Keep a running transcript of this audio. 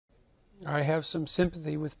I have some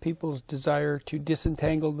sympathy with people's desire to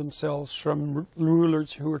disentangle themselves from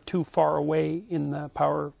rulers who are too far away in the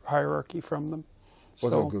power hierarchy from them.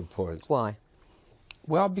 What a good point. Why?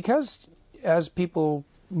 Well, because as people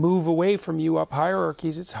move away from you up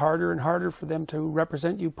hierarchies, it's harder and harder for them to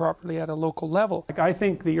represent you properly at a local level. I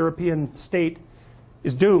think the European state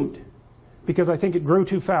is doomed because I think it grew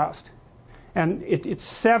too fast. And it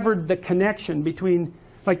severed the connection between,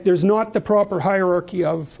 like, there's not the proper hierarchy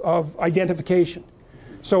of identification.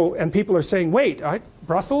 So, and people are saying, wait,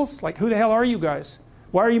 Brussels? Like, who the hell are you guys?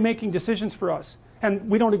 Why are you making decisions for us? And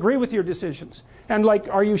we don't agree with your decisions. And, like,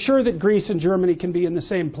 are you sure that Greece and Germany can be in the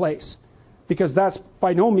same place? Because that's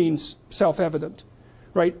by no means self-evident,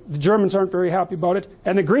 right? The Germans aren't very happy about it,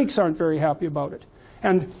 and the Greeks aren't very happy about it.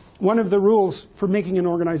 And one of the rules for making an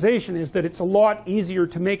organization is that it's a lot easier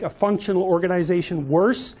to make a functional organization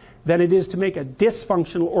worse than it is to make a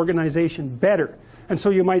dysfunctional organization better. And so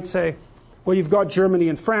you might say, well, you've got Germany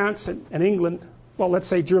and France and England. Well, let's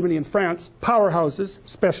say Germany and France, powerhouses,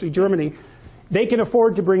 especially Germany. They can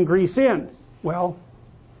afford to bring Greece in. Well,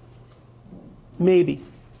 maybe.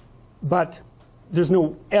 But there's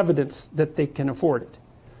no evidence that they can afford it.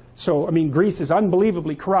 So, I mean, Greece is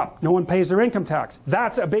unbelievably corrupt. No one pays their income tax.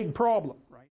 That's a big problem.